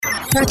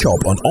Catch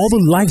up on all the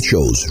live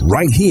shows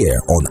right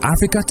here on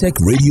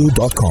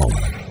africatechradio.com.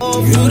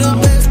 You the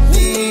best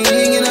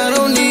thing, and I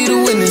don't need a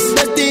witness.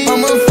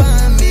 I'ma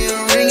find me a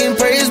ring and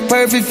pray it's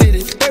perfect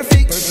fitted.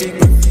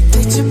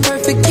 Picture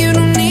perfect, you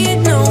don't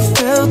need no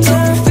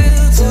filter.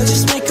 So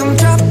just make them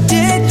drop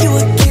dead, you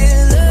a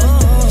killer.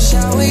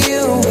 Shower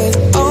you with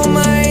all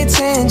my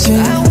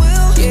attention. I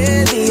will.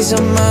 Yeah, these are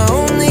my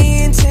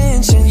only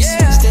intentions.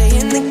 Stay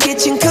in the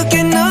kitchen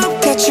cooking up,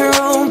 got your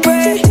own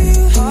bread.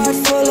 Heart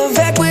full of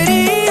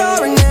equity,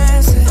 you're an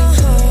asset.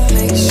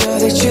 Make sure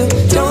that you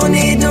don't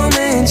need no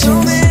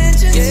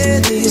mentions. Yeah,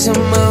 these are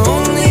my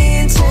only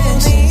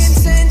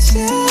intentions.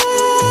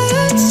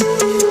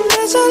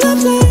 That's all I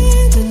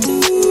plan to do.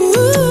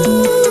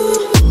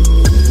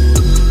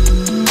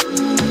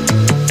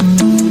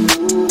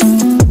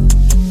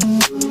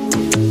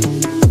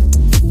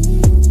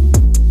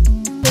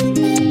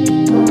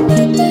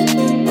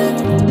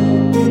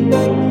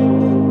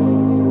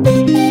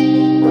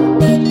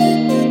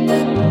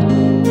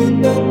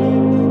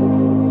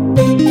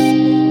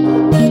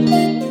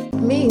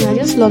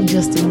 Love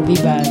Justin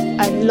Bieber.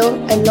 I love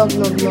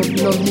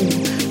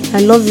him. I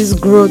love his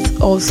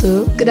growth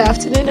also. Good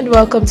afternoon and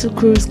welcome to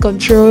Cruise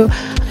Ctrl.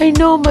 I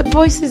know my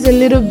voice is a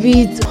little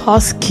bit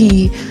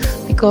husky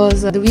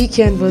because the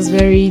weekend was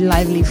very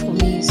lively for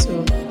me,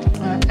 so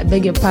I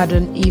beg your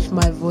pardon if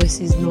my voice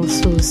is not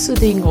so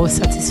soothing or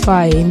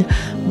satisfying,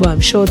 but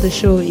I'm sure the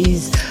show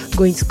is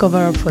going to cover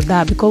up for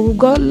that because we've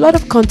got a lot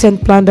of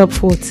content planned up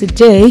for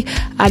today,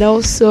 and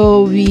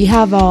also we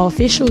have our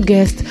official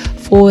guest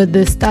for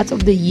the start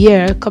of the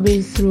year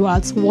coming through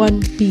at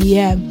 1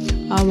 p.m.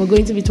 We're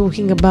going to be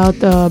talking about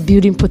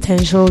building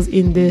potentials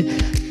in the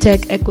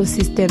tech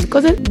ecosystem,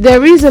 because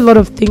there is a lot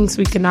of things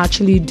we can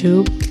actually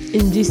do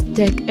in this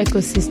tech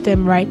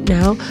ecosystem right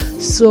now.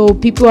 So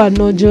people are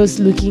not just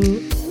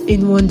looking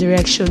in one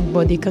direction,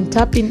 but they can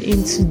tap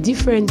into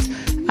different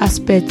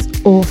aspects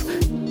of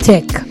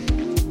tech.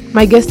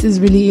 My guest is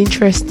really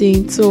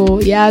interesting. So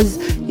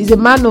he's a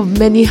man of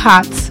many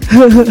hats.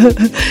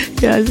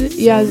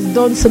 He has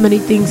done so many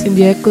things in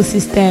the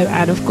ecosystem,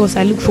 and of course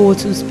I look forward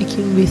to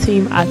speaking with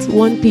him at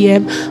 1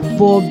 p.m.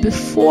 But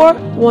before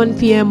 1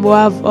 p.m.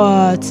 we'll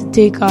have to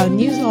take our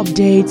news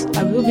updates.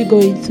 I will be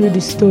going through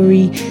the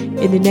story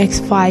in the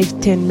next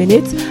 5-10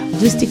 minutes.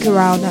 Just stick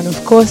around, and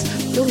of course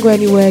don't go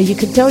anywhere. You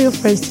can tell your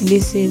friends to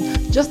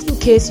listen, just in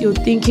case you're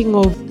thinking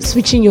of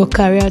switching your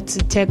career to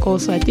tech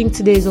also. I think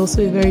today is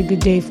also a very good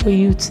day for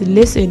you to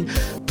listen.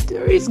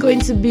 There is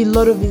going to be a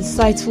lot of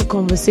insightful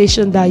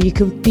conversation that you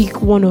can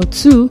pick one or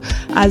two,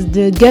 as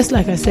the guest,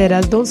 like I said,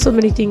 has done so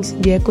many things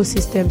in the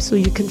ecosystem, so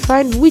you can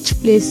find which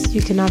place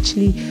you can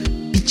actually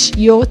pitch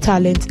your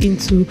talent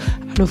into,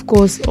 and of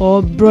course,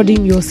 or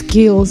broaden your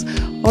skills.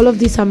 All of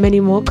this and many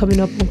more coming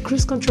up on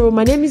Cruise Ctrl.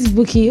 My name is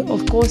Bookii,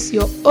 of course,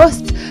 your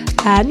host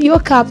and your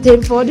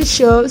captain for the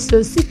show.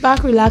 So sit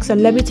back, relax,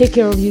 and let me take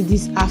care of you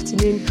this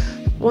afternoon.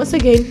 Once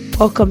again,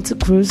 welcome to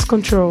Cruise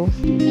Ctrl.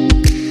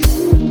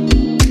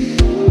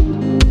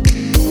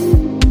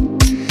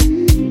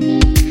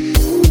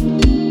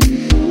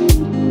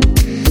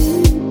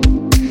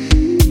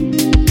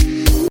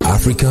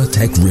 Africa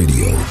Tech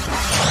Radio.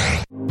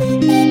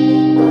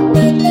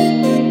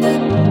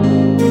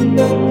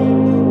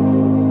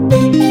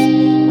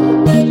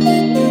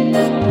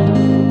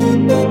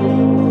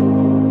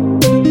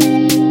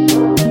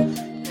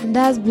 And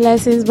that's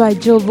Blessings by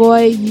Joe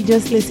Boy you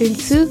just listened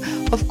to.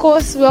 Of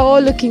course, we're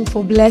all looking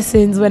for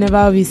blessings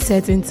whenever we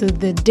set into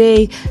the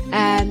day,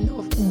 and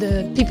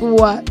the people who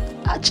are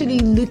actually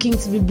looking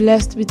to be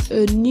blessed with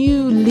a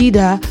new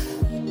leader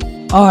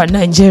are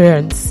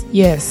Nigerians.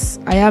 Yes,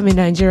 I am a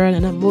Nigerian,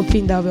 and I'm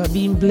hoping that we are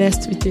being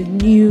blessed with a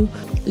new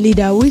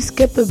leader who is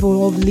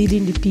capable of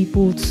leading the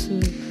people to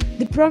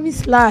the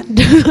promised land.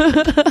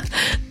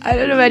 I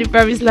don't know where the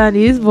promised land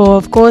is, but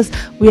of course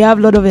we have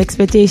a lot of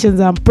expectations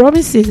and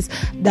promises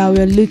that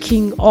we're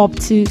looking up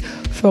to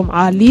from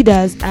our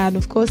leaders. And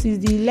of course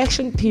it's the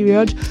election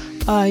period.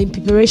 In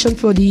preparation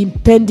for the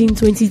impending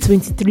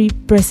 2023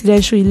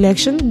 presidential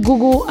election,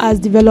 Google has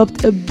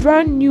developed a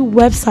brand new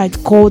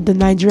website called the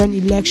Nigerian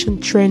Election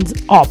Trends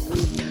Hub.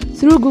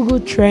 Through Google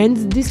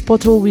Trends, this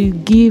portal will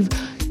give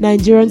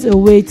Nigerians a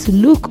way to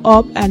look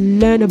up and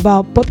learn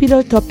about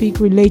popular topics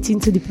relating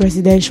to the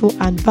presidential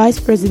and vice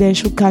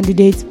presidential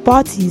candidates,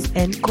 parties,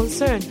 and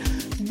concerns.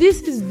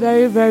 This is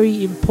very,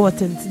 very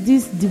important.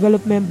 This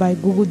development by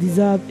Google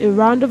deserves a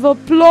round of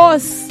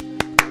applause.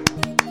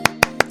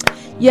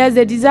 Yes,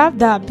 they deserve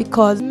that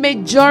because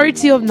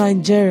majority of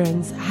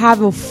Nigerians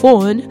have a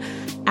phone,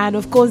 and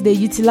of course they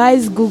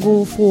utilize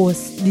Google for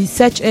the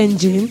search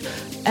engine,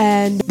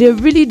 and they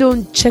really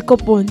don't check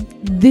up on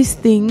these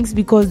things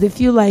because they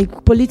feel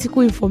like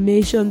political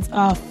informations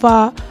are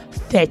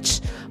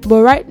far-fetched.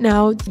 But right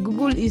now,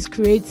 Google is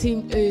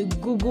creating a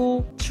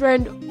Google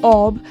Trend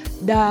Hub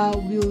that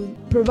will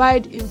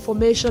provide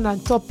information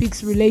and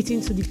topics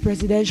relating to the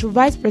presidential,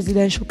 vice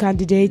presidential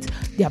candidates,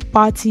 their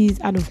parties,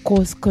 and of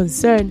course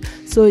concern.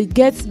 So it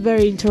gets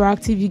very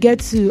interactive. You get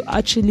to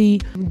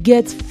actually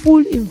get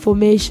full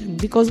information,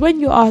 because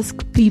when you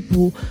ask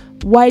people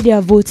why they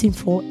are voting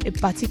for a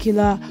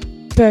particular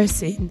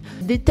person.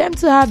 They tend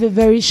to have a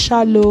very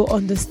shallow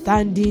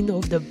understanding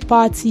of the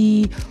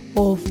party,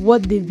 of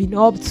what they've been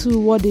up to,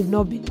 what they've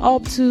not been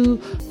up to,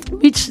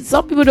 which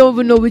some people don't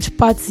even know which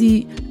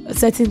party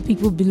certain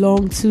people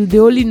belong to. They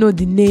only know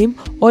the name,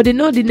 or they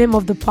know the name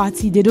of the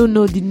party, they don't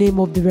know the name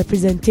of the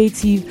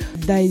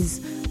representative that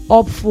is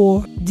up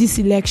for this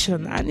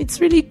election. And it's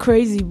really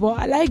crazy, but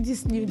I like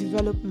this new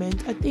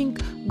development. I think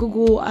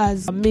Google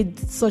has made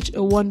such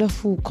a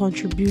wonderful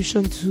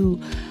contribution to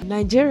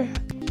Nigeria.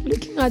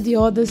 Looking at the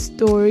other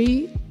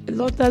story, a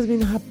lot has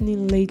been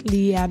happening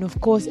lately, and of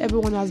course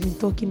everyone has been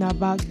talking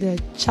about the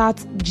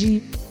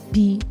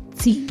ChatGPT.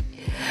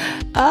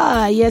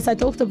 Yes, I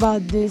talked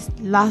about this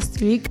last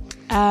week,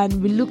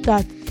 and we looked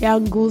at the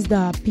angles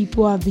that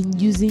people have been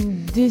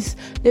using this.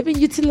 They've been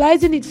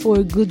utilizing it for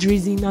a good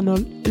reason, and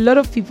a lot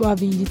of people have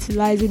been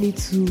utilizing it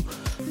to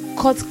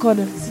cut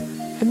corners.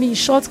 I mean,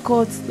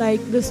 shortcuts. Like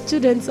the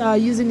students are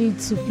using it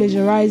to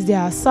plagiarize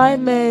their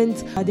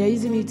assignments, they're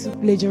using it to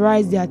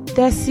plagiarize their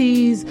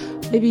theses,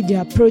 maybe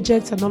their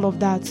projects and all of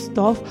that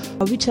stuff,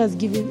 which has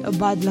given a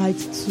bad light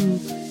to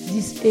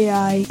this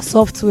AI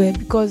software,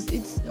 because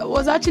it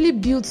was actually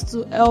built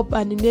to help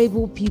and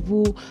enable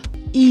people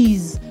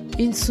ease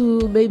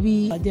into,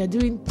 maybe they're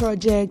doing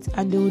projects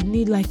and they would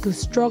need like a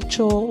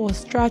structure or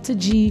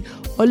strategy,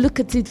 or look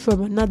at it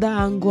from another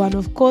angle. And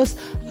of course,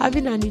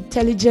 having an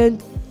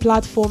intelligent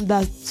platform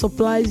that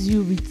supplies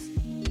you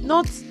with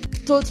not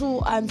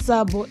total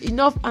answer but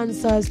enough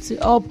answers to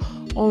help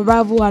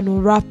unravel and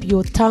unwrap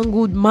your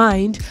tangled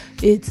mind,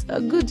 it's a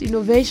good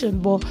innovation,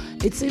 but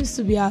it seems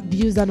to be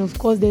abused. And of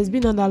course, there's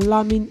been an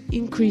alarming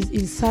increase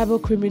in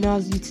cyber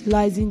criminals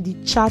utilizing the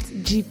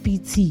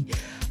ChatGPT.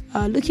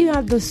 Looking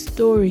at the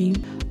story,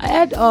 I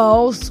heard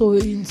also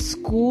in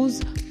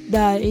schools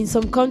that in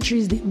some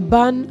countries they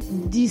ban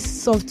this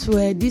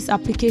software, this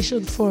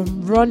application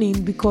from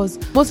running, because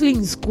mostly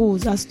in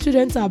schools, as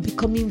students are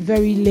becoming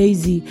very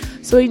lazy.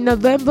 So in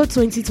November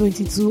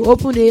 2022,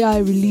 OpenAI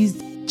released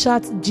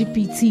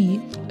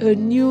ChatGPT, a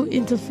new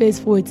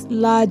interface for its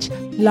large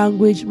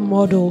language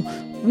model,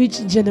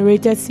 which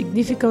generated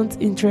significant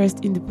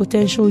interest in the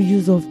potential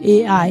use of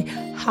AI.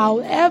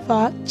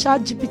 However,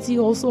 ChatGPT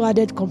also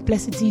added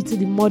complexity to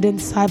the modern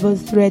cyber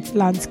threat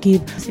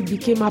landscape, as it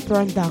became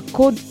apparent that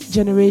code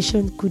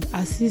generation could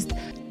assist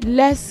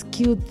less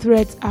skilled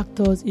threat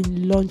actors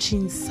in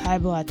launching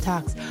cyber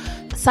attacks.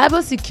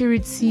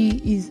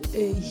 Cybersecurity is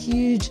a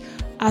huge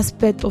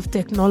aspect of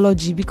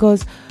technology,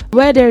 because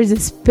where there is a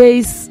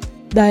space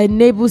that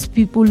enables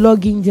people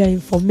logging their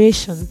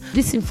information,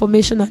 this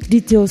information and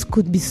details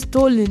could be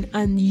stolen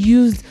and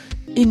used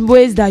in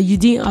ways that you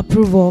didn't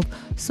approve of.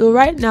 So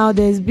right now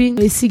there's been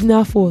a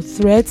signal for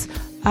threats,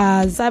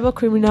 as cyber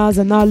criminals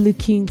are now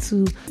looking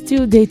to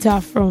steal data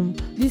from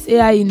this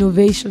AI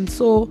innovation.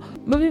 So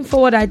moving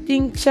forward, I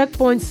think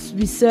Checkpoint's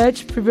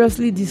research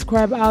previously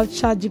described how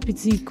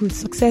ChatGPT could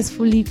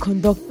successfully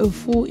conduct a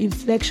full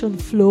inflection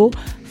flow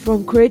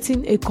from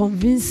creating a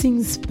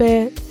convincing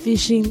spear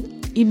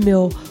phishing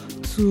email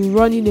to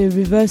running a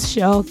reverse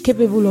shell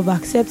capable of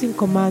accepting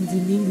commands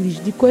in English.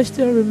 The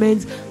question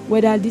remains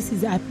whether this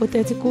is a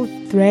hypothetical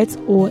threat,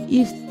 or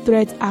if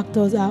threat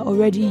actors are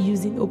already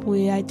using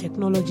OpenAI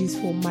technologies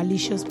for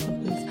malicious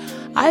purposes.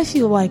 I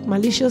feel like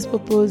malicious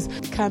purpose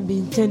can be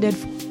intended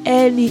for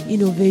any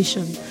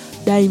innovation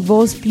that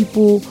involves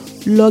people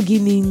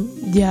logging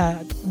in their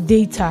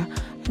data.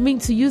 I mean,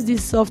 to use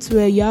this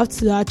software, you have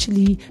to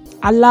actually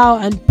allow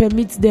and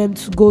permit them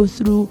to go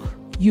through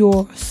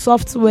your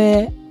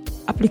software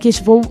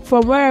application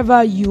from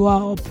wherever you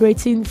are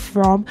operating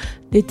from.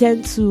 They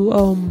tend to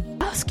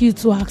ask you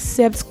to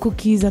accept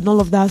cookies and all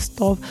of that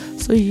stuff,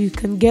 so you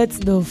can get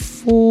the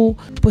full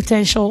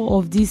potential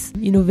of this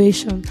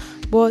innovation.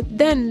 But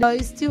then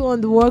it's still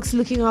on the works,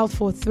 looking out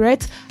for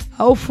threats.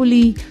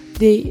 Hopefully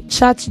the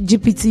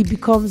ChatGPT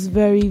becomes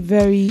very,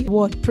 very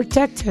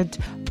protected,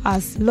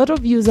 as a lot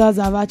of users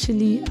have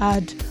actually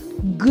had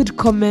good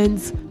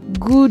comments,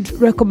 good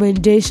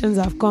recommendations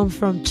have come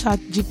from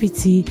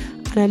ChatGPT,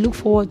 and I look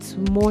forward to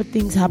more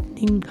things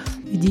happening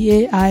with the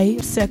AI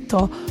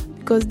sector,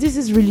 because this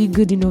is really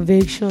good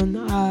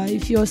innovation.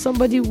 If you're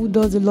somebody who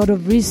does a lot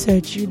of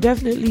research, you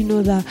definitely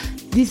know that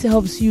this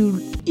helps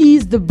you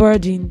ease the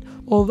burden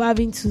of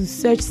having to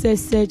search,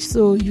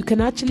 so you can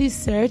actually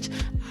search,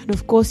 and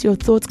of course your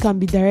thoughts can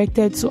be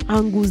directed to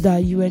angles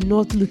that you were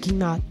not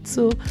looking at.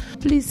 So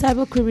please,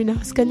 cyber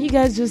criminals, can you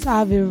guys just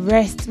have a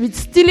rest with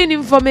stealing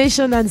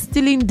information and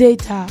stealing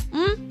data?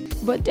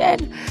 But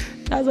then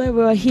that's why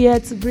we're here,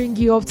 to bring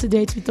you up to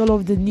date with all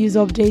of the news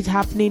updates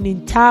happening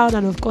in town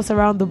and of course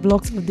around the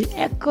blocks of the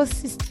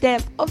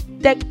ecosystem of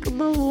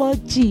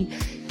technology.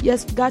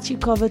 Yes, we got you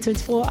covered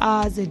 24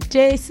 hours a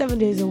day, 7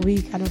 days a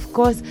week, and of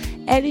course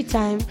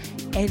anytime,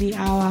 any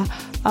hour.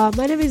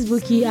 My name is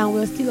Bookii, and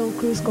we're still on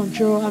Cruise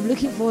Ctrl. I'm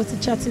looking forward to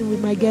chatting with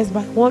my guests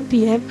by 1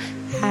 p.m.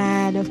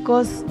 And of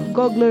course,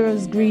 God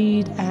glorious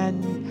greed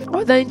and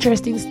other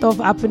interesting stuff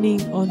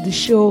happening on the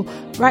show.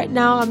 Right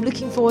now, I'm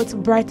looking forward to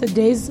brighter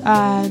days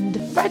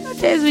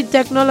with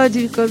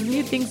technology, because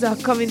new things are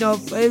coming up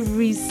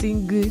every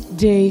single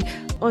day.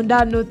 On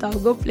that note, I'll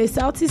go play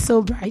Salty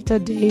Soul Brighter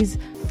Days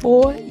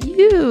for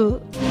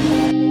you.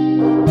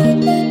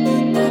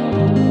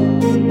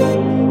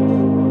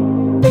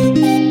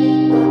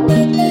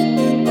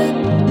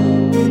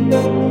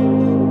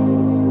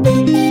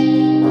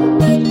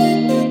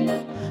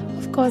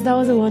 Of course, that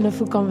was a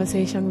wonderful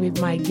conversation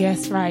with my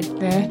guest right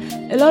there.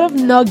 A lot of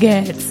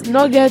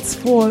nuggets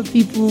for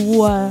people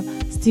who are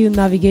still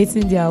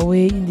navigating their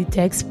way in the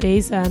tech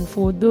space, and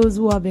for those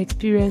who have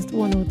experienced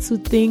one or two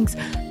things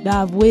that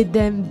have weighed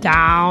them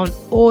down,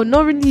 or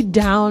not really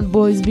down,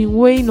 but it's been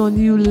weighing on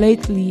you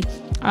lately.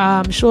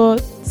 I'm sure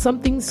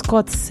something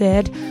Scott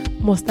said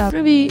must have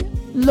maybe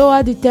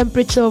lowered the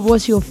temperature of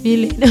what you're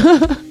feeling.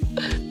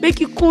 Make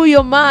you cool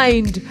your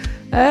mind.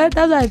 That's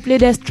why I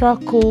played extra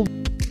cool.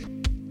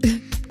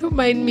 Don't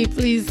mind me,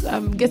 please.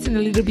 I'm getting a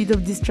little bit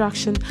of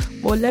distraction,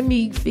 but let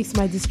me fix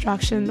my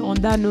distraction. On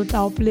that note,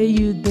 I'll play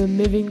you the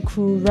Maven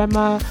Crew,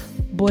 Rema,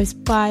 Boy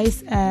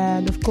Spice,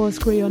 and of course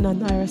Crayon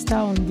and Ira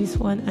Star on this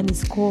one, and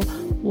it's called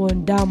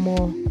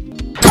Wondamo.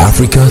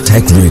 Africa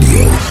Tech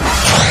Radio.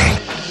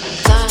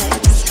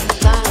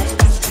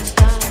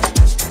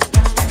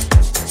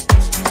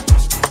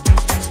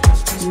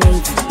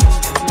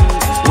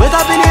 Wake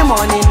up in the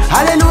morning,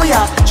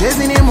 hallelujah,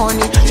 chasing the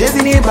money,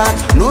 chasing it back,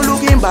 no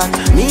looking back,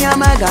 me and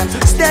my gun,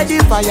 steady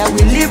fire,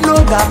 we leave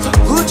no gap,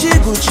 Gucci,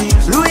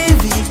 Louis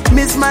V,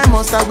 miss my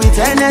monster with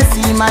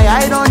Hennessy, my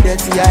eye on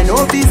dirty, I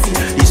know busy,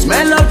 the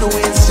smell of the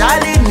wind,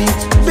 shine me,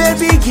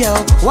 baby girl,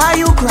 why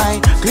you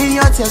crying, clean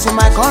your tears with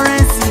my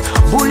currency,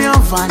 bullion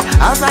van,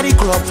 outside the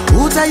club,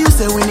 who tell you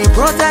say we need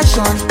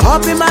protection,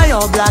 up in my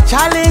all black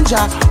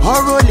challenger,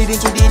 horror leading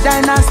to the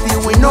dynasty,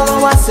 we know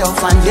ourselves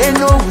and they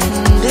know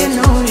we.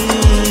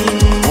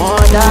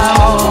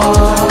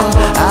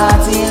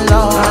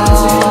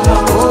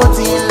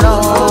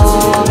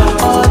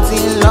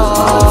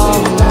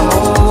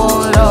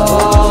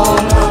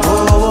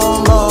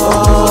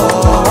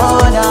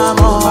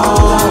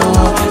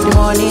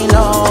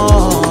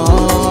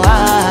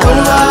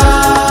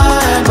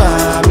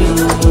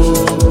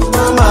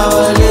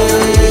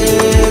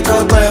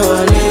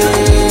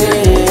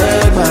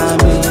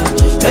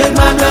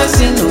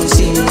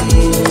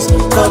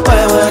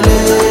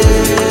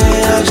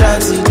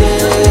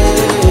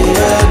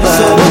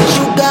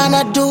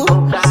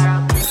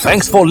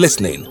 Thanks for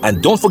listening,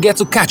 and don't forget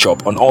to catch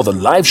up on all the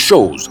live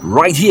shows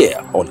right here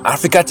on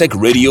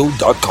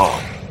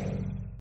africatechradio.com.